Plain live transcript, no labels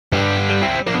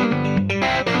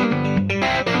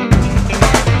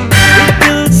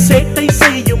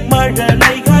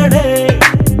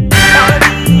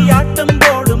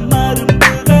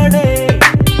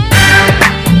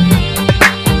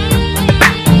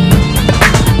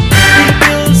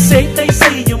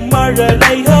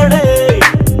மழலைகளே,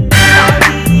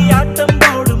 ஆட்டம்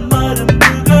போடும்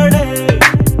மருந்துகளே,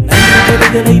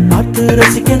 நல்லவர்களை பார்த்து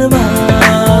ரசிக்கணுமா?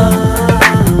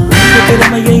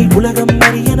 திறமையை உலகம்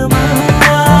அறியணுமா?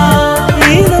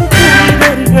 இளம்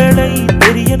புனிதர்களை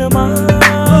தெரியணுமா?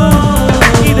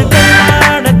 இது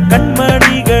கண்ணான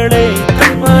கண்மணிகளே,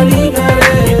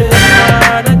 கண்மணிகளே,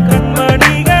 கண்ணான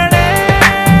கண்மணிகளே.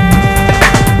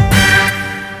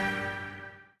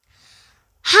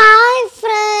 ஹாய்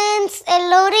ஃப்ரெண்ட்ஸ்,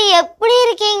 எல்லோரும் எப்படி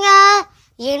இருக்கீங்க?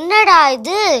 என்னடா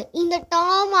இது, இந்த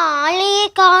டாம் ஆளையே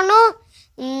காணோம்.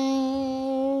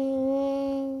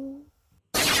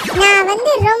 நான்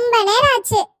வந்து ரொம்ப நேரம்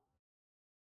ஆச்சு.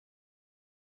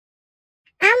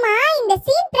 ஆமா, இந்த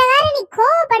சீன் பிரகாரம் நீ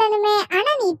கோவப்படணுமே, ஆனா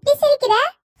நீ இப்படி சிரிக்கிற.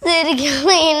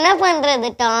 சிரிக்காம என்ன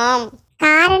பண்றது டாம்?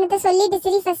 காரணத்தை சொல்லிட்டு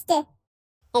சிரி ஃபர்ஸ்ட்.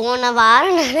 போன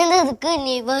வாரம் நடந்ததுக்கு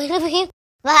நீ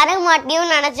வர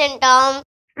மாட்டியும் நினைச்சேன் டாம்.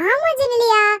 ஆமா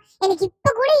ஜெனிலியா, எனக்கு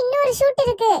இப்ப கூட இன்னொரு ஷூட்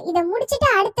இருக்கு. இத முடிச்சிட்டு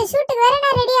அடுத்த ஷூட்டுக்கு வேற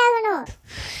நான் ரெடி ஆகணும்.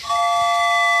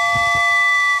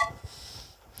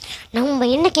 நம்ம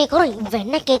என்ன கேக்குறோம், இவ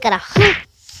என்ன கேக்குறா?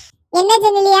 என்ன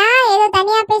ஜெனிலியா, ஏதோ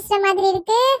தனியா பேசுற மாதிரி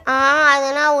இருக்கு?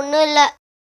 அதெல்லாம் ஒண்ணும் இல்ல.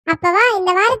 அப்பவா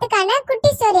இந்த வாரத்துக்கான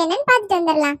குட்டி ஸ்டோரி என்னன்னு பார்த்துட்டு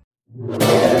வந்துடலாம்.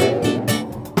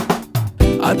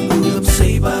 அற்புதம்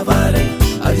செய்பவரே,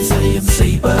 அதிசயம்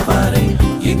செய்பவரே,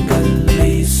 எங்கள்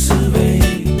இயேசுவே.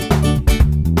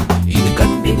 இது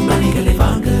கண்ணின் மணிகளை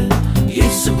வாங்க,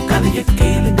 இயேசு கதையை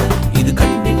கேளுங்க. இது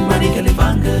கண்ணின் மணிகளை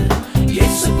வாங்க,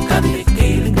 இயேசு கதையை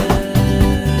கேளுங்க.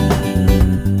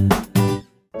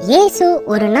 இயேசு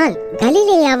ஒரு நாள்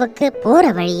கலிலேயாவுக்கு போற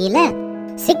வழியில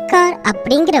சிக்கார்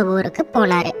அப்படிங்கிற ஊருக்கு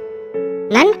போனாரு.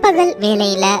 நண்பகல்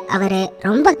வேளையில அவரு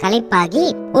ரொம்ப களைப்பாகி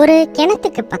ஒரு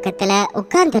கிணத்துக்கு பக்கத்துல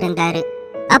உட்கார்ந்து இருந்தாரு.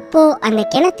 அப்போ அந்த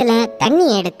கிணத்துல தண்ணி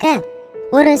எடுக்க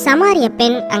ஒரு சமாரிய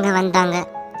பெண் அங்க வந்தாங்க.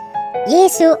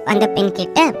 இயேசு அந்த பெண்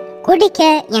கிட்ட குடிக்க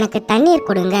எனக்கு தண்ணீர்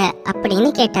கொடுங்க அப்படின்னு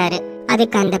கேட்டாரு.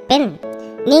 அதுக்கு அந்த பெண்,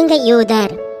 நீங்க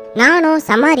யூதர், நானும்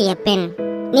சமாரிய பெண்,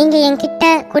 நீங்க என்கிட்ட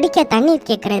குடிக்க தண்ணீர்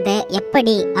கேக்குறது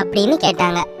எப்படி அப்படின்னு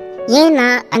கேட்டாங்க. ஏன்னா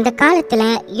அந்த காலத்துல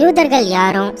யூதர்கள்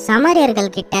யாரும்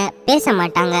சமாரியர்கள் கிட்ட பேச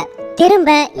மாட்டாங்க.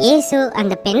 திரும்ப இயேசு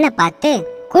அந்த பெண்ணை பார்த்து,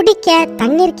 குடிக்க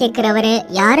தண்ணீர் கேக்குறவரு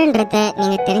யாருன்றத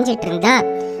நீங்க தெரிஞ்சிட்டு இருந்தா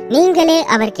நீங்களே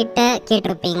அவர்கிட்ட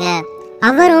கேட்டிருப்பீங்க.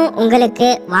 அவரும் உங்களுக்கு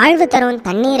வாழ்வு தரும்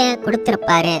தண்ணீரை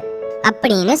கொடுத்திருப்பாரு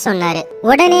அப்படின்னு சொன்னாரு.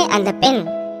 உடனே அந்த பெண்,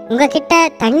 உங்ககிட்ட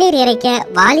தண்ணீர் இறைக்க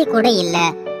வாளி கூட இல்ல,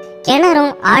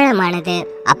 கிணறும் ஆழமானது,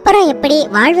 அப்புறம் எப்படி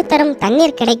வாழ்வு தரும்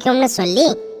தண்ணீர் கிடைக்கும்னு சொல்லி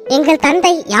எங்கள்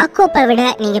தந்தை யாக்கோப்பை விட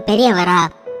நீங்க பெரியவரா?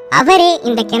 அவரே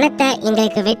இந்த கிணத்தை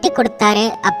எங்களுக்கு வெட்டி கொடுத்தாரு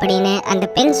அப்படின்னு அந்த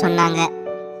பெண் சொன்னாங்க.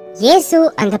 இயேசு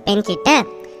அந்த பெண் கிட்ட,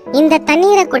 இந்த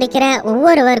தண்ணீரை குடிக்கிற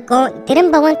ஒவ்வொருவருக்கும்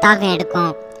திரும்பவும் தாகம்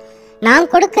எடுக்கும். நான்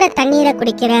கொடுக்கிற தண்ணீரை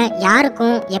குடிக்கிற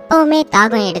யாருக்கும் எப்பவுமே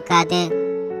தாகம் எடுக்காது,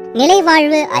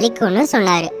 நிலைவாழ்வு அளிக்கும்னு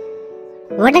சொன்னாரு.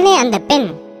 உடனே அந்த பெண்,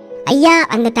 ஐயா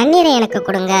அந்த தண்ணீரை எனக்கு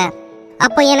கொடுங்க,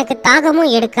 அப்போ எனக்கு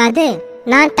தாகமும் எடுக்காது,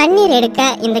 நான் தண்ணீர் எடுக்க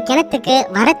இந்த கிணத்துக்கு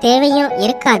வர தேவையும்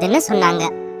இருக்காதுன்னு சொன்னாங்க.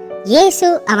 இயேசு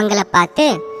அவங்கள பார்த்து,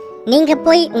 நீங்க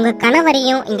போய் உங்க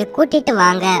கணவரையும் இங்க கூட்டிட்டு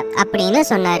வாங்க அப்படின்னு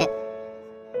சொன்னாரு.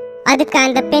 அதுக்கு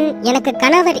அந்த பெண், எனக்கு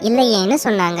கணவர் இல்லையேன்னு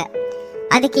சொன்னாங்க.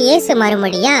 அதுக்கு இயேசு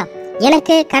மறுமொழியா,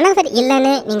 எனக்கு கணவர்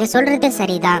இல்லைன்னு நீங்க சொல்றது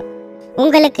சரிதான்,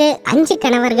 உங்களுக்கு 5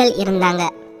 கணவர்கள் இருந்தாங்க,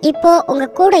 இப்போ உங்க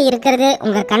கூட இருக்கிறது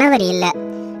உங்க கணவர் இல்ல,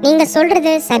 நீங்க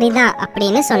சொல்றது சரிதான்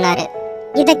அப்படின்னு சொன்னாரு.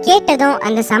 இத கேட்டதும்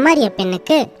அந்த சமாரிய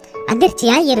பெண்ணுக்கு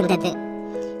அதிர்ச்சியா இருந்தது.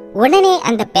 உடனே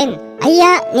அந்த பெண், ஐயா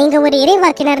நீங்க ஒரு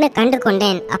இறைவாக்கினர்னு கண்டு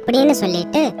கொண்டேன் அப்படின்னு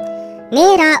சொல்லிட்டு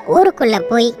நேரா ஊருக்குள்ள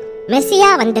போய், மெசியா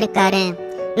வந்திருக்காரு,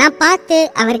 நான் பார்த்து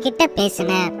அவர்கிட்ட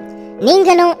பேசினேன்,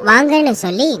 நீங்களும் வாங்கன்னு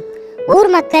சொல்லி ஊர்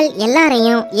மக்கள்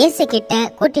எல்லாரையும் இயேசு கிட்ட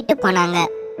கூட்டிட்டு போனாங்க.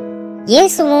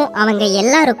 இயேசுவும் அவங்க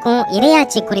எல்லாருக்கும்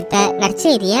இறையாட்சி குறித்த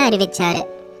நற்செய்தியை அறிவிச்சாரு.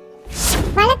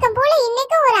 வழக்கம் போல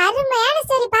இன்னைக்கு ஒரு அருமையான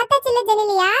ஸ்டோரி பார்த்தாச்சுல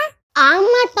ஜெனிலியா?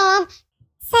 ஆமா டாம்.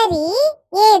 சரி,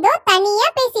 ஏதோ தனியா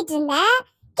பேசிட்டு இருந்த,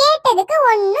 கேட்டதுக்கு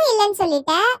ஒண்ணும் இல்லைன்னு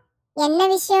சொல்லிட்ட. என்ன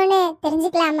விஷயம்னு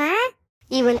தெரிஞ்சுக்கலாமா?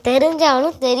 இவன்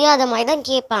தெரிஞ்சாலும் தெரியாத மாதிரி தான்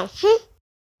கேட்பான்.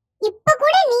 இப்ப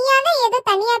கூட நீயாதான் ஏதோ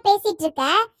தனியா பேசிட்டு இருக்க,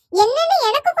 என்னன்னு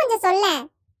எனக்கு கொஞ்சம் சொல்ல.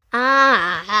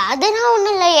 அதெல்லாம்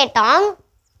ஒண்ணும் இல்லையே டாம்.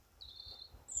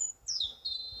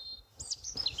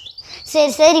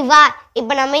 சரி சரி வா,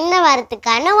 இப்ப நம்ம இந்த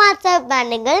வாரத்துக்கான வாட்ஸ்அப்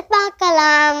பாண்டுகள்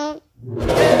பார்க்கலாம்.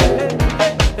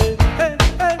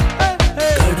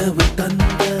 கடவுள்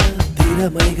தந்த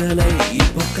திறமைகளை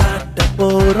இப்போ காட்ட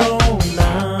போறோம்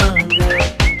நாங்க,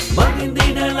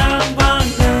 மகிழ்ந்திடலாம்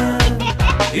வாங்க.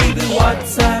 இது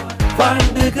வாட்ஸ்அப்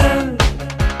பாண்டுகள்,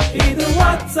 இது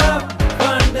வாட்ஸ்அப்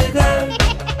பாண்டுகள்.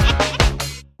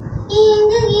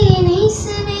 எங்க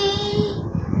இயேசுவே,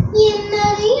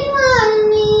 என்னறிவா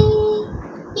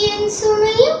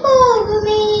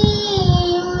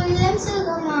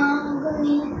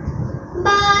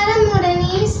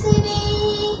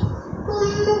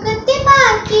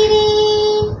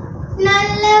கேட்கிறேன்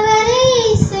நல்லவரே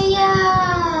இசையா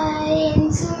என்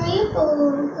சுமை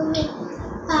போகுமே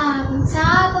பாவம்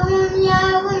சாபமும்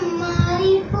யாவும்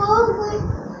மாறி போகும்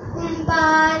உன்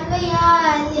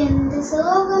பார்வையால் எந்த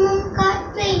சோகமும்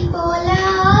காற்றை போல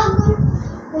ஆகும்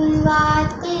உன்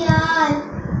வார்த்தையால்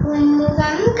உன்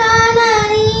முகம் காண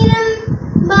நேரம்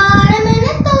பாரமென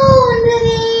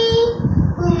தோன்றுதே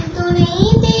உன் துணை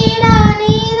தேடா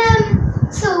நேரம்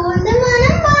சோர்ந்து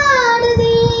மனம்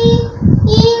பாடுதே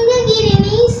ஏங்குகிறேன்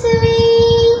இயேசுவே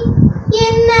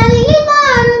என் அருகில்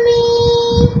வாருமே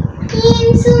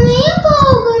என் சுமையும்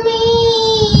போகுமே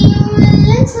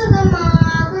உள்ளம்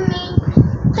சுகமாகுமே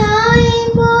தாயை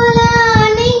போல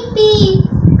அணைப்பி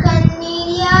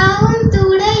கண்ணீர் யாவும்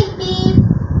துடைப்பி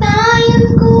தாயும்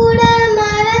கூட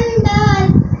மறந்தால்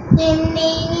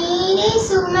என்னை நீரே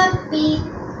சுமப்பி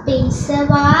பேச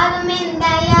வாரும் என்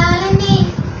தயாளனே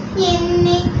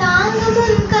என்னை தாங்கும்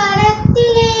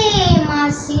கரத்திலே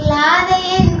மாசில்லாத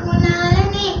என்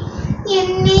குணாளனே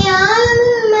என்னை ஆளும்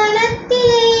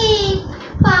மனத்திலே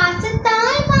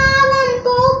பாசத்தாய் பாவம்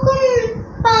போக்கும்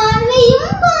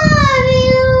பார்வையும்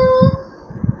பார்வையோ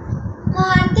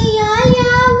வார்த்தையால்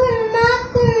யாவும்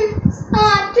மாக்கும்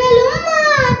ஆற்றலும்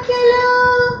ஆற்றலோ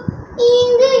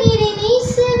இங்குகிறேன்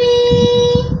இயேசுவே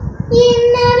என்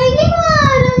அருகில்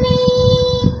வாருமே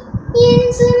என்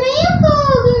சுமையும்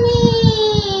போகுமே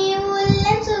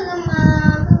உள்ளம்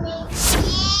சுகமாகுமே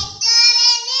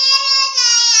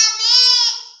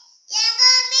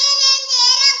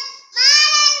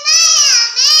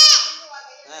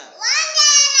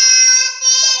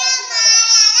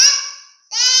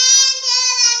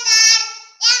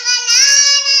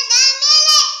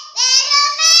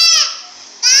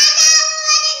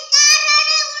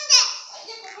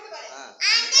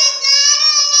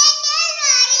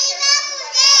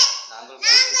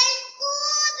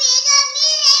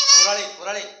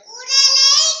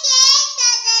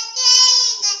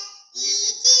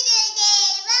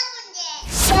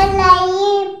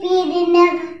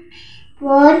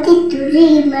போதி துரி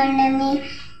மனமே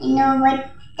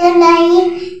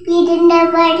இன்னொருத்தலையில்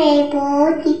பிறந்தவரை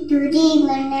போதி துரி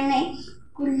மனமே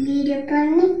குளிர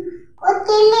பண்ணி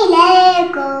கொத்தில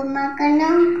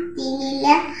கோமகனம் குத்தில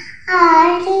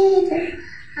ஆடிடு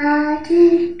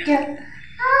ஆடிடு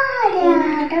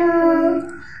ஆடாடோ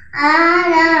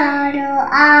ஆடாடோ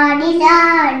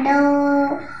ஆடிடாடோ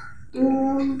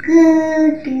தூங்கு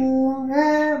தூங்கு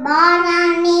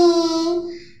பாராணி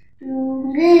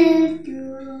தூங்கு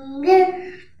தூங்கு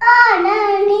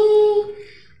பாராணி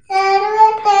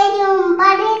சர்வத்தையும்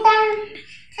படைத்தான்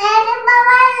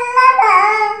சர்வவல்லவ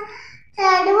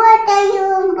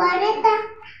சர்வத்தையும் படைத்தான்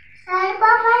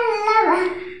சர்வவல்லவ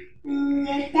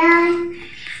தாய்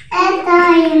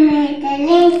தாய்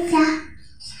மேதலேசா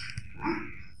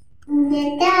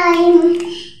தாய்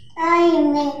தாய்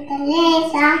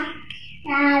மேதலேசா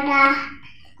ராரா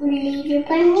குளிரு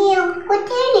பண்ணியோ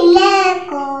குத்தில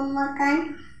கோமகன்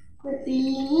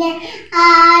குத்தில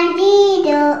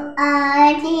ஆடிடோ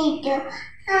ஆடிடோ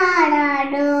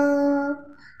ஆடாடோ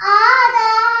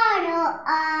ஆடாடோ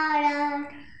ஆடாடோ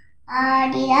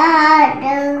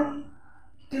ஆடிடாடோ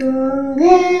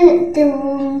தூங்கு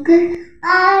தூங்கு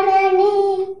ஆடனி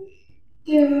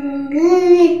தூங்கு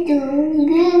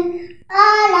தூங்கு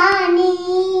ஆளானி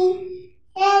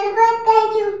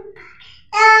சர்வத்தையும்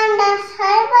தாண்ட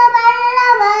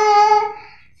சர்வவல்லவ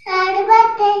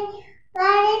சர்வத்தை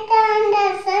வழிதாண்ட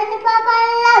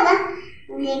சர்வவல்லவ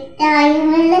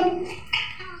தாயுமில்ல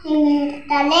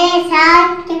தலை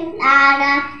சாய்க்கு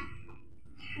ஆடா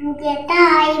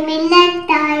தாயுமில்ல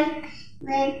தாய்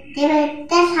வெட்டு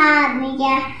வெட்ட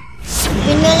சாமியா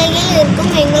விண்ணுலகில்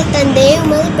இருக்கும் எங்கள் தந்தையே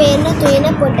உமது பெயர்ன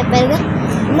துயன போட்ட பிறகு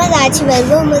உமது ஆட்சி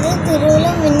வருக உமது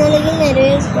திருவிழம் விண்ணுலகில்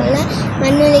நிறைவேறும் போல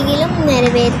மண்ணுலகிலும்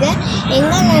நிறைவேறுக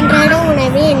எங்கள் அன்றாட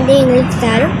உணவை என்று எங்களுக்கு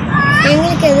தாரும்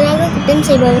எங்களுக்கு எதிராக குற்றம்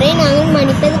செய்பவரை நாங்கள்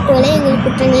மன்னிப்பது போல எங்கள்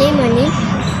குற்றங்களை மன்னி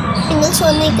எங்கள்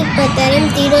சோதனைக்கு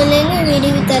பத்தரம் தீரோலையில்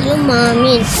விடுவித்தரலும்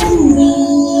மாமீன்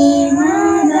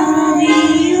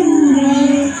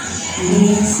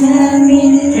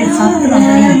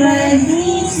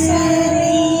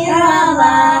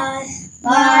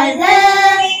வாழ்க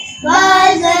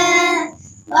வாழ்க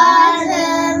வாழ்க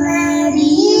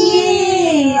மரியே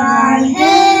வாழ்க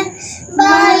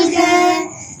வாழ்க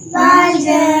வாழ்க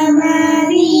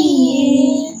மரியே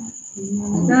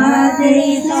நாதை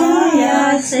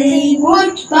தாயாசை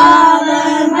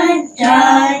உட்பாவமற்றாய்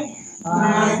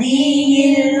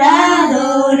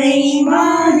மாதியில்லாதோரை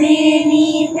மாதே நீ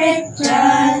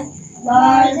பெற்றாய்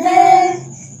வாழ்க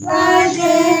வாழ்க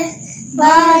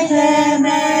வாழ்க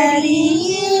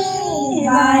மரியே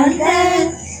வாழ்க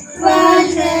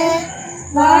வாழ்க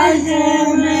வாழ்க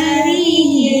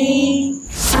மரியே.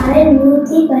 பாடல்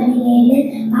 117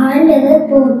 ஆண்டவர்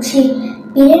போற்றி.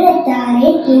 பிறனத்தாரை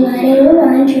நீங்கள் அனைவரும்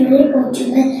ஆண்டவரை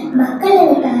போற்றுங்கள்.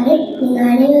 மக்களினத்தாரை நீங்கள்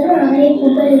அனைவரும் அவரை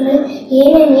புகழுங்கள்.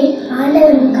 ஏனெனில்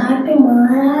ஆண்டவரின் காட்டும்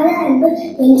மாறாத அன்பு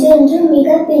என்றென்றும்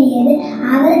மிக பெரியது.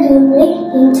 அவரது உண்மை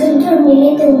என்றென்றும்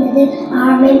நிலைத்துள்ளது.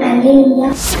 ஆமென். அல்லேலூயா.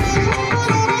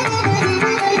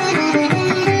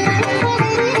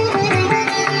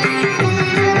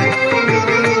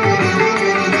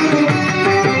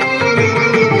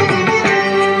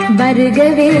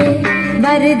 வருகவே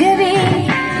வருகவே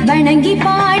வணங்கி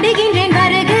பாடுகின்றேன்.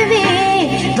 வருகவே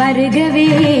வருகவே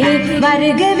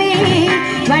வருகவே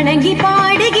வணங்கி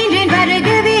பாடுகின்றேன்.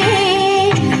 வருகவே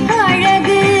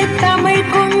அழகு தமிழ்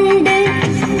கொண்டு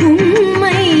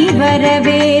உம்மை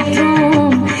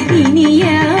வரவேற்றோம். இனிய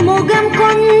முகம்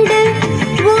கொண்டு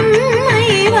உம்மை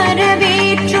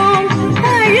வரவேற்றோம்.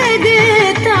 அழகு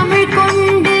தமிழ்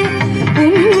கொண்டு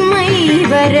உம்மை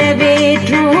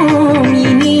வரவேற்றோம்.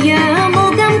 இனிய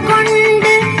முகம்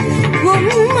கொண்டு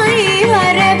உம்மை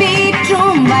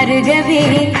வரவேற்றோம். வருகவே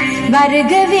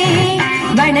வருகவே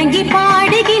வணங்கி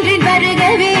பாடுகின்றேன்.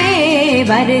 வருகவே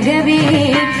வருகவே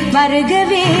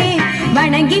வருகவே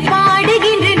வணங்கி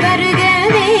பாடுகின்றேன்.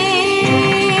 வருகவே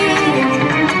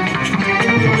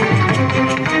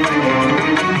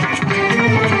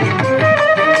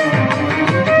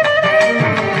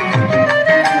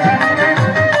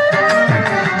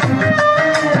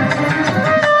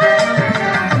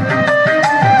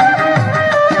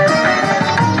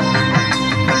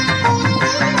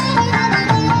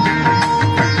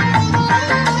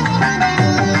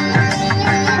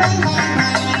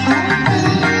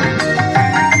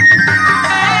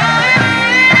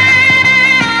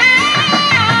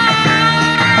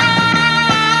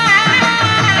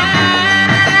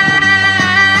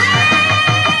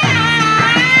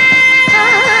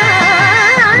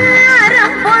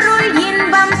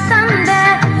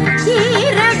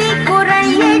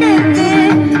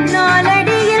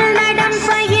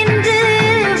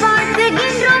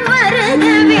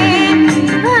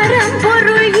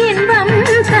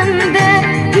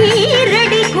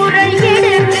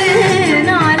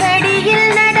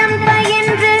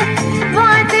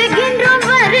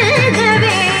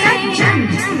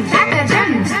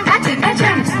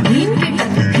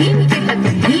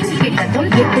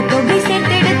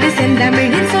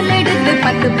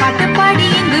பாட்டு பாடி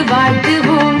இங்கு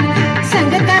வாழ்த்துவோம்.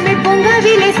 சங்க தமிழ்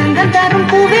பொங்கவிலே சங்கம் தரும்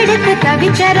பூவெடுத்து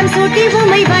கவிச்சரம் சூட்டி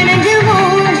உமை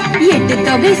வணங்குவோம். 8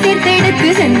 தொகை சேர்த்தெடுத்து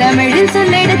செந்தமிழில்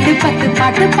சொல்லெடுத்து 10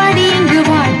 பாட்டு பாடி இங்கு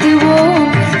வாழ்த்துவோம்.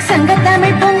 சங்க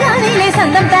தமிழ் பொங்கவிலே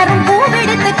சங்கம் தரும்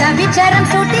பூவெடுத்து கவிச்சரம்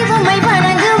சூட்டி உமை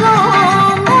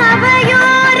வணங்குவோம்.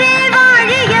 அவையோரே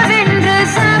வாழியவென்று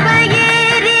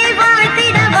சபையேறி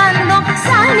வாழ்த்திட வந்தோம்.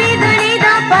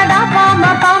 சனிதனிதா பதா பாம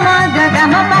பம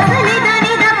ககம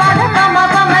பசனிதனிதா பத பம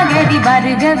பம கதி.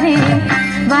 வருகவே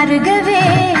வருகவே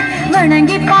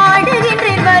வணங்கி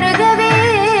பாடுகின்றேன். வருகவே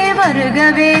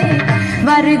வருகவே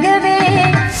வருகவே.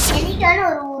 என்னைக்கான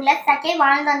ஒரு ஊர்ல சக்கை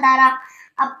வாழ்ந்து வந்தாராம்.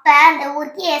 அப்ப அந்த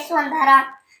ஊருக்கு இயேசு வந்தாராம்.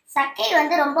 சக்கை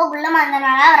ரொம்ப உள்ளமா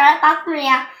இருந்தனால அவரால் பார்க்க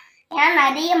முடியா. ஏன்னா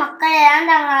நிறைய மக்கள்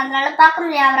இறந்தாங்க, அதனால பார்க்க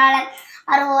முடியாது அவரால்.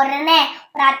 அவர் உடனே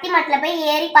ஒரு அத்தி மரத்துல போய்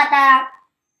ஏறி பார்த்தாராம்.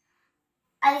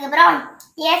 அதுக்கப்புறம்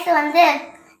இயேசு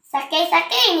சக்கை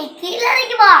சக்கை நீ கீழே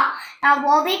இறங்கி வா, நான்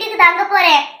உன் வீட்டுக்கு தங்க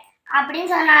போறேன் அப்படின்னு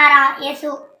சொன்னாராம் இயேசு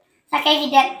சக்கை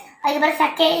கிட்ட. அதுக்கப்புறம்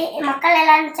சக்கை மக்கள்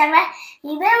எல்லாம் நினைச்சாங்க,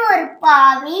 இவன் ஒரு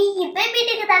பாவி இவன்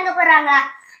வீட்டுக்கு தங்க போறாங்க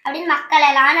அப்படின்னு மக்கள்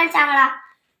எல்லாம் நினைச்சாங்களாம்.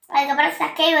 அதுக்கப்புறம்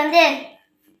சக்கை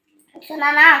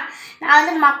சொன்னானா,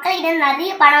 நான் மக்கள்கிட்ட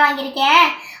நிறைய பணம் வாங்கியிருக்கேன்,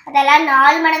 அதெல்லாம்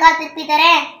 4 மடங்கா திருப்பி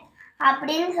தரேன்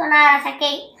அப்படின்னு சொன்னாராம்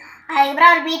சக்கை.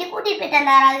 அதுக்கப்புறம் அவர் வீட்டுக்கு கூட்டிகிட்டு போயிட்டு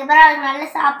வந்தார். அதுக்கப்புறம் அவருக்கு நல்ல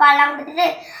சாப்பாடுலாம் கொடுத்துட்டு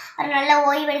அவர் நல்ல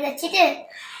ஓய்வு எடுத்து வச்சுட்டு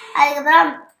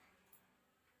அதுக்கப்புறம்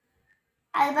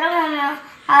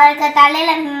அவருக்கு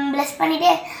தலையில் ப்ளஸ்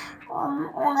பண்ணிட்டு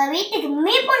உங்கள் வீட்டுக்கு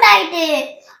மீட்புண்டாயிட்டு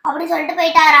அப்படின்னு சொல்லிட்டு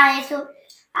போயிட்டாராம் இயேசு.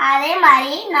 அதே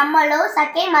மாதிரி நம்மளும்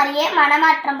சக்கை மாதிரியே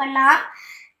மனமாற்றம் பண்ணால்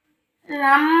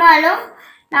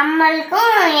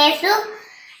நம்மளுக்கும் இயேசு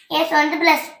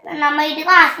ப்ளஸ் நம்ம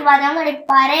வீட்டுக்கும் ஆசீர்வாதம்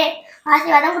கொடுப்பாரு.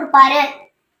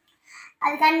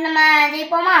 அதுக்காண்டி நம்ம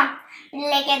ஜெயிப்போமா?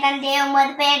 இல்லைக்கே தந்தையே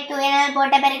உமது பெயர் தூயனல்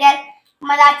போட்ட பெயர்கள்,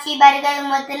 உமது ஆட்சி பெயர்கள்,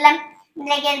 உமது தில்லம்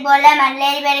இன்றைக்கு போல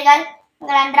மல்லேறி பெயர்கள்.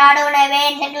 உங்கள் அன்றாட உணவே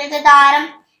எங்களுக்கு தாரும்.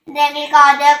 எங்களுக்கு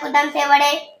ஆத குற்றம்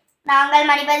செய்வடே நாங்கள்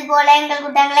மன்னிப்பது போல எங்கள்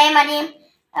குற்றங்களை மன்னியும்.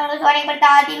 எங்கள் சோடைப்படுத்த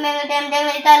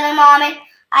எங்களுக்கு ஆமென்.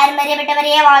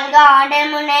 அருமறியப்பட்டவரையே வாழ்க.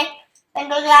 ஆண்டவர் முன்னே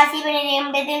பெண்களுக்கு ஆசி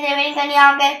பண்ணிடே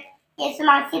கனியாக இயேசு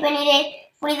ஆசி பண்ணிடே.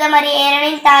 புனித மரியே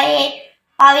இறைவனின் தாயே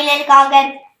பாவிலருக்காக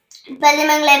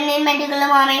இப்பொழுதும் எங்களை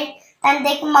நீர்மண்டிகளும் ஆமென்.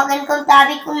 தந்தைக்கும் மகனுக்கும்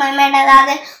தாவிக்கும் மகிமையுண்டாதாக,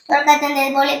 தொடக்கத்தந்தை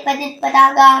போல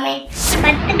பதிப்பதாக. ஆமென்.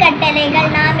 10 கட்டளைகள்.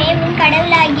 நாமே உன்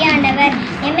கடவுளாகிய ஆண்டவர்.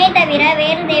 எம்மை தவிர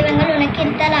வேறு தெய்வங்கள் உனக்கு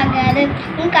இருத்தலாகாது.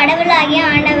 உன் கடவுளாகிய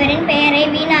ஆண்டவரின் பெயரை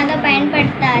வீணாக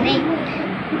பயன்படுத்தாதே.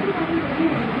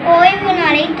 ஓய்வு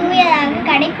நாளை தூயதாக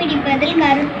கடைபிடிப்பதில்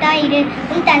கருத்தாயிரு.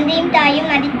 உன் தந்தையும் தாயும்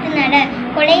மதித்து நட.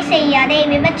 கொலை செய்யாதே,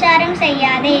 விபச்சாரம்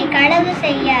செய்யாதே, களவு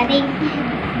செய்யாதே,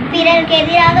 பிறருக்கு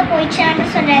எதிராக பொய்ச்சான்று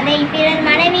சொல்லாதே, பிறர்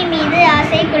மனைவி மீது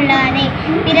ஆசை கொள்ளாதே,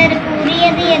 பிறருக்கு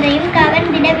உரியது எதையும்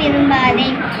கவர்ந்திட விரும்பாதே.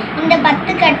 இந்த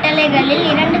 10 கட்டளைகளில்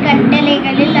 2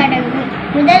 கட்டளைகளில் அடங்கும்.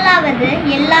 முதலாவது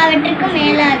எல்லாவற்றுக்கும்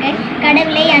மேலாக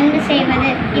கடவுளை அன்பு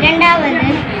செய்வது. இரண்டாவது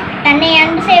தன்னை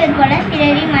அன்பு செய்வது போல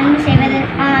பிறரையும் அன்பு செய்வது.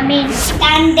 ஆமென்.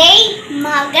 தந்தை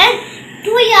மகன்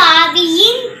தூய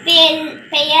ஆவியின்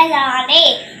பெயராலே.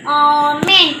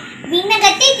 ஆமென்.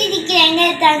 விண்ணகத்தை திதிக்கிற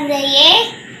எங்கள் தந்தையே,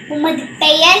 உமது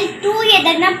பெயர்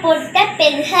தூயதென போற்ற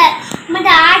பெருக.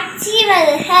 உமது ஆட்சி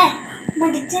வருக.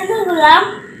 உமது திருவுளம்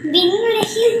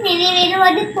விண்ணுலகில்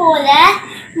நிறைவேறுவது போல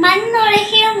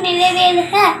மண்ணுலகிலும்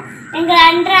நிறைவேறுக. எங்கள்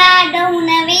அன்றாட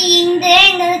உணவை இன்று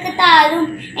எங்களுக்கு தாரும்.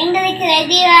 எங்களுக்கு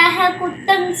எதிராக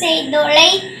குற்றம் செய்தோரை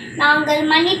நாங்கள்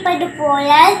மன்னிப்பது போல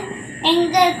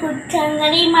எங்கள்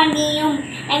குற்றங்களை மன்னியும்.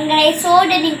 எங்களை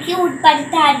சோதனைக்கு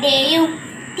உட்படுத்தாதேயும்,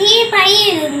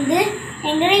 தீமையிலிருந்து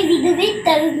எங்களை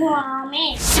விடுவித்தருளும்.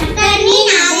 ஆமென்.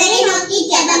 நற்கருணையின் ஆதரை நோக்கி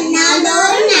ஜெபம்.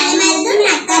 நாள்தோறும் நலமருந்தும்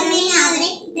நற்கருணையின் ஆதரை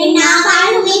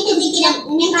நாவால் உமை துதிக்கிறோம்.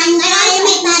 உன்னை கண்களால்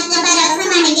உமை பார்த்த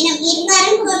பரவசம் அடைகிறோம்.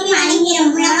 இருக்காரும் கூறி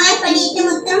வணங்குகிறோம். உணவாய் படித்து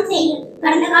முத்தம் செய்கிறோம்.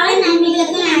 கடந்த கால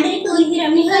நன்மைகளுக்கு நன்றி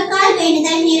கூறுகிறோம். நிகழ்கால்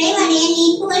வேண்டுதல் நிறைவடைய நீ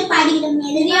புகழ் பாடுகிறோம்.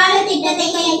 எதிரியாளர் திட்டத்தை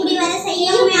கைக்குடி வர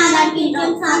செய்ய உண்மை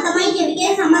ஆதார்கின்றோம். சாந்தமாய் ஜெபிக்க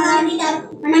சமாதானத்தை தரும்.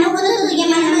 மனமுகத துதிக்க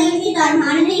மனமகிழ்ச்சி தரும்.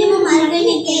 அனைத்தையும் அருகே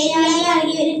நிற்க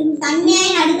ஆகி இருக்கும்.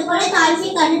 தன்மையாய் நடந்து கொள்ள தாழ்ச்சி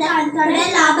கருதால்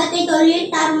தொடர் லாபத்தை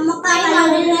தொழில் தரும். மக்காய்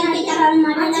வாழ்க்கை தரும்.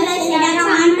 மனநல சிறப்பு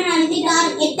ஆன்ம நலத்தை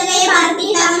தரும். எத்தகைய வார்த்தை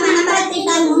தரும். மனபலத்தை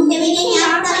தரும். உன் தேவையை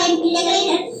ஞாபகம் பிள்ளைகளை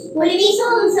ஒளி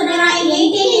வீசும் சுடராய்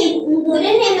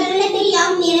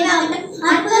நிறைவாகட்டும்.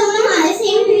 அற்புதமும்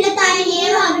அதிசயம் இல்லத்தாரை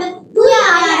நிறைவாகட்டும். தூய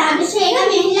ஆயார்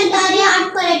அபிஷேகம் இல்லத்தாரை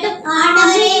ஆட்கொள்ளட்டும்.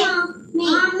 ஆண்டவரே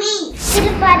ஆமென்.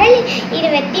 திருப்பாடல்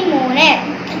 23.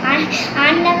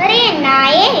 ஆண்டவரே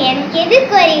நாயே எனக்கு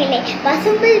எதிர்க்கு வருகிறே.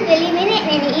 பசும்புல் வெளிவினை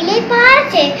என்னை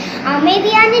இளைப்பார்த்து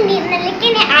அமைதியான நீர்நிலைக்கு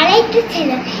என்னை அழைத்து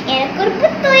செல்லும். எனக்கு ஒரு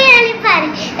புத்துய அழைப்பார்.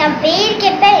 தம் பெயர்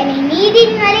கேட்ப என்னை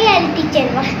நீதின் வரை அழைத்துச்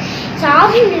செல்வார்.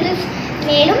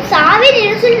 மேலும் சாவின்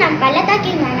இருசுல் நான்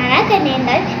பள்ளத்தாக்கில் நான் நடக்க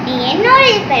நேர்ந்தால் நீ என்னோடு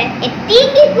இருப்ப.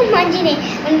 எத்தீங்கிற்கும் மஞ்சினேன்.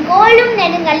 உன் கோலும்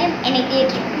நெடுங்களையும் என்னை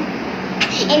தேற்றும்.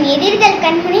 என் எதிர்கள்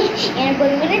கண்முனே எனக்கு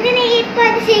ஒரு விருதினை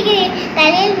ஏற்பாடு செய்கிறேன்.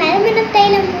 தலையில் நறுமணம்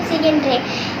தைலம் பூசுகின்றேன்.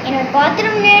 என்னோட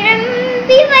பாத்திரம்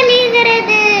நிரம்பி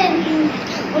வழிகிறது.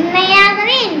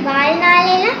 உண்மையாகவே என்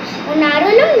வாழ்நாளெல்லாம் உன்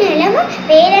அருளும் நிலமும்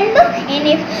பேரன்பும்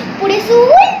என்னை புடி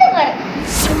சூழ்ந்து வரும்.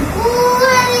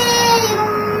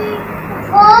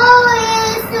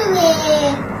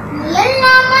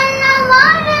 எல்லாம்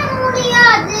வாழ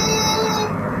முடியாது.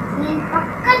 என்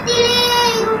பக்கத்திலே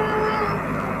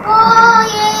ஓ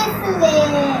இயேசுவே,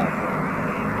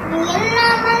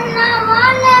 எல்லாம்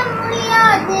வாழ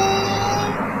முடியாது.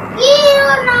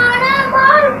 ஈரோனான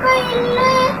வாழ்க்கையில்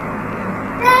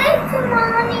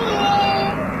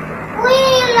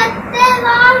உயிரத்த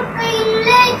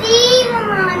வாழ்க்கையில்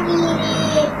ஜீவமானீரே.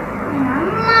 என்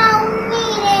அம்மா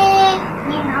உன்னீரே,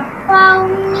 என் அப்பா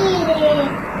உன்னீரே.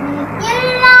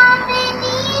 எல்லாமே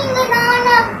நீங்க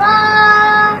தானப்பா.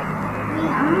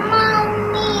 என் அம்மா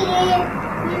உன்னீரே,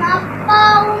 என் அப்பா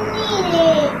உன்னீரே.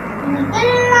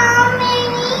 எல்லாமே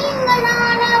நீங்க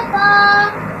தானப்பா.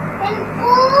 என்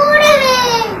கூடவே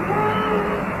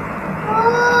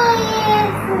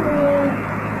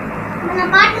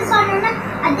நான் பாட்டு சொன்னேன்னா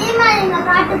அதே மாதிரி எங்க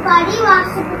பாட்டு பாடி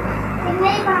வாசிப்பு.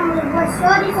 இப்போ நம்மளுக்கு ஒரு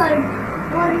ஸ்டோரி சொல்லணும்.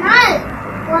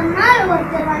 ஒரு நாள்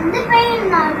ஒருத்தர் வந்து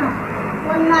போயிருந்தாங்க.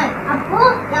 ஒரு நாள் அப்போ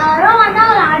யாரோ வந்தா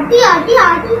ஒரு அடி அடி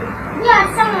அடி அடி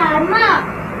அடிச்சாங்க. யாருமா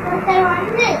ஒருத்தர்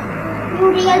வந்து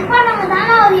இப்படி ஹெல்ப் பண்ணவங்க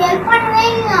தானே ஒரு ஹெல்ப் பண்ணவே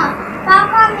இல்லையா,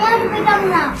 பார்க்காமையே அது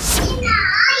போயிட்டாங்க.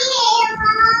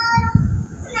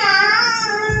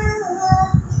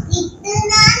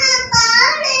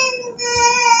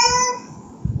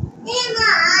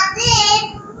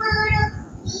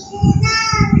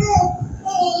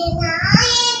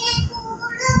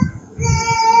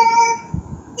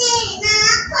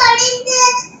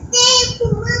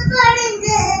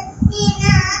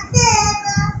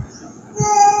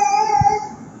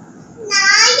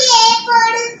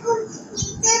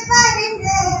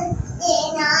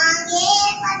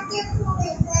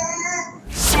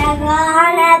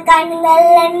 கண்கள்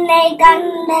என்னை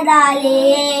கண்டதாலே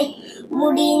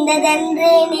முடிந்ததென்று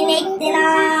நினைத்து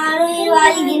நான் உயிர்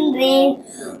வாழ்கின்றேன்.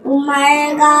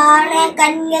 அழகான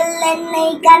கண்கள் என்னை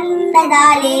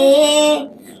கண்டதாலே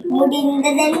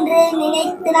முடிந்ததென்று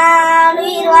நினைத்து நான்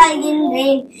உயிர்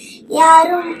வாழ்கின்றேன்.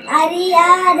 யாரும்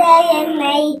அறியாத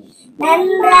என்னை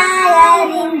நன்றாக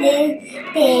அறிந்து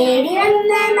தேடி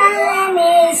வந்த நல்ல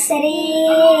நேசரே,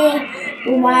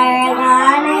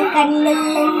 அழகான கண்கள்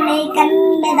என்னை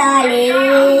கண்டதாலே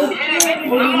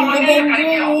முடிந்ததென்று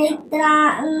நினைத்து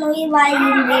நான் உயிர்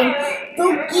வாழ்கின்றேன்.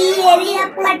 தூக்கி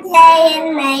எறியப்பட்ட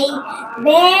என்னை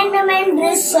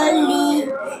வேண்டுமென்று சொல்லி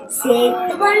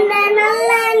சேர்த்து கொண்ட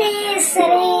நல்ல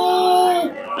நேசரே,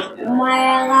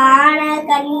 அழகான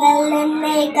கண்கள்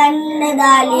என்னை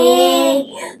கண்டதாலே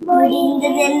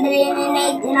முடிந்ததென்று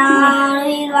நினைத்து நான்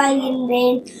உயிர்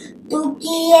வாழ்கின்றேன்.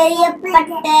 தூக்கி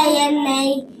எறியப்பட்ட என்னை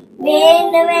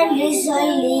வேண்டுமென்று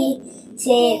சொல்லி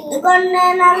சேர்த்து கொண்ட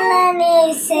நல்ல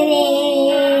நேசரே,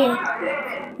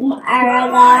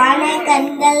 அழகான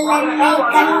கண்கள் என்னை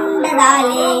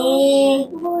கண்டதாலே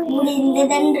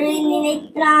முடிந்ததென்று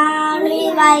நினைத்து நான்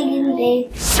உயிர் வாழ்கின்றேன்.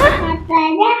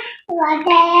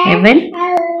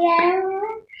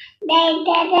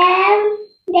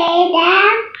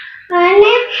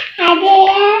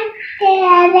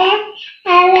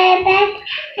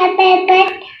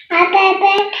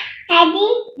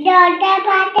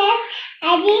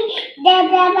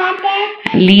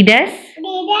 Lead us,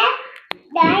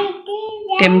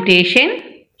 temptation,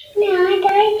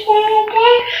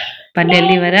 but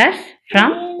deliver us from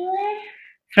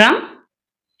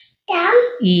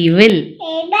evil.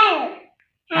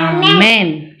 Amen.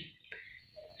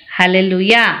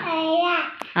 Hallelujah.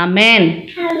 Amen.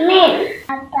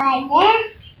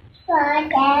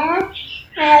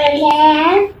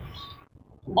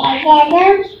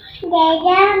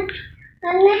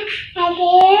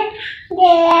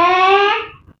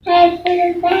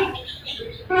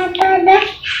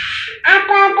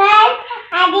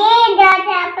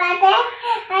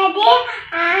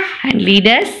 And lead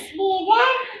us,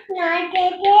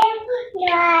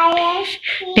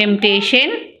 temptation,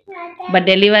 but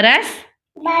deliver us.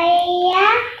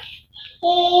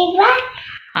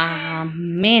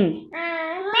 Amen.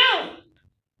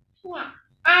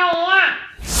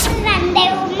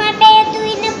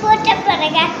 போட்ட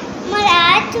பிறகு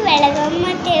ஆற்று விலகும்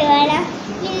திருவளம்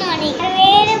மின்னொலிகள்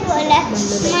வேறு போல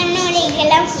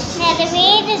மண்ணொலிகளும்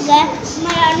நிறைவேறுக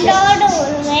மலண்டோடு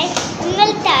ஒருவர்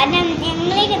உங்கள் தரம்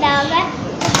எங்களுக்காக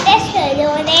குற்ற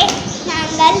சொல்வதே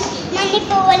நாங்கள்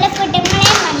மன்னிப்பு போல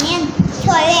குற்றங்களை மன்னியம்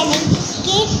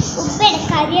சொல்லி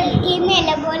உப்பெடுக்காது தீமையில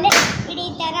போல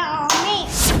இடைத்தர ஆமை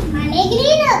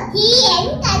மலைகளை நோக்கி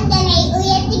என் கண்களை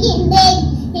உயர்த்துகின்றேன்.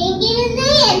 எங்கிருந்து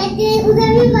எனக்கு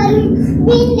உதவி வரும்?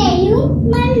 விண்ணையும்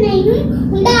மண்ணையும்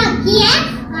உண்டாக்கிய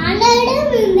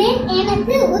ஆண்டவரிடமிருந்து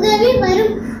எனக்கு உதவி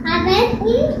வரும். அவர்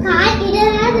உன் கால்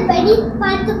இடராதபடி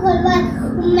பார்த்துக் கொள்வார்.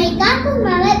 உம்மை காக்கும்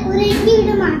அவர் உறங்கி விட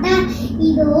மாட்டார்.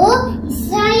 இதோ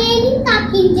இஸ்ராயேலின்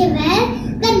காக்கின்றவர்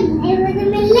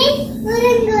கண்ணுவதுமில்லை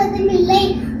உறங்குவதுமில்லை.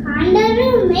 ஆண்டவர்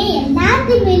உம்மை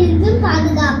எல்லாத்திலிருந்தும்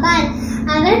பாதுகாப்பார்.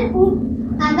 அவர்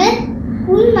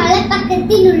உன்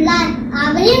மலைப்பக்கத்தில் உள்ளார்.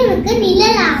 அவரே உனக்கு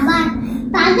நிழல் ஆவார்.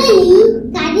 பகலில்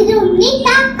கதிர் உன்னை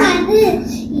தாக்காது,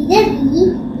 இரவில்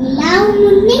நிலாவும்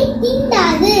உன்னை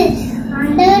தீண்டாது.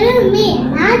 ஆண்டவர் உன்னை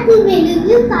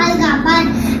எல்லாத்திலிருந்தும் பாதுகாப்பார்.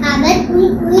 அவர்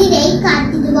உன் உயிரை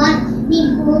காத்திடுவார். நீ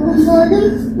போகும்போதும்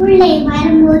உள்ளே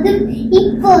வரும்போதும்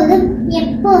இப்போதும்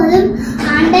எப்போதும்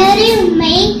ஆண்டவரே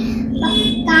உம்மை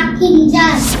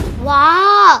காக்கின்றார்.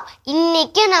 வாவ்,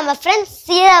 இன்னைக்கு நம்ம ஃப்ரெண்ட்ஸ்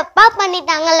சிறப்பா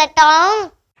பண்ணிட்டாங்கல்ல டாம்?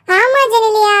 ஆமா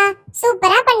ஜெனிலியா,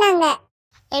 சூப்பரா பண்ணாங்க.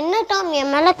 என்ன டாம்,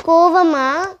 என் மேல கோவமா?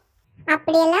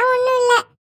 அப்படியெல்லாம் ஒண்ணும் இல்ல.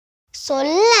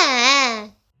 சொல்ல,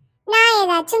 நான்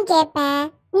ஏதாச்சும் கேட்பேன்,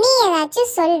 நீ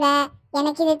ஏதாச்சும் சொல்வ.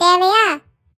 எனக்கு இது தேவையா?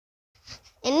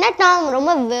 என்ன டாம்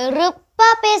ரொம்ப வெறுப்பா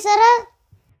பேசுற?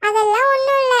 அதெல்லாம்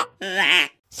ஒண்ணும் இல்ல.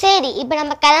 சரி, இப்போ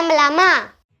நம்ம கிளம்பலாமா?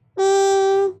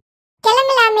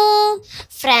 கிளம்பலாமே.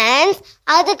 ஃப்ரெண்ட்ஸ்,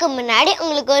 அதுக்கு முன்னாடி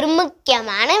உங்களுக்கு ஒரு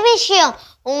முக்கியமான விஷயம்.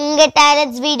 உங்க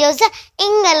டேலண்ட்ஸ் வீடியோஸ்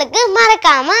எங்களுக்கு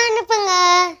மறக்காம அனுப்புங்க.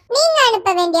 நீங்க அனுப்ப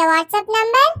வேண்டிய வாட்ஸ்அப்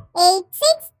நம்பர்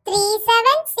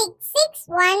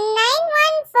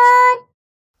 8637661914.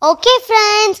 ஓகே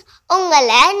ஃப்ரெண்ட்ஸ்,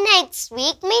 உங்களை நெக்ஸ்ட்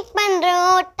வீக் மீட்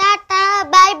பண்றோம். Tata,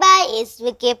 by by. Is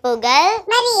Vikhe புகழ்.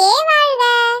 மரியே வாழ்க.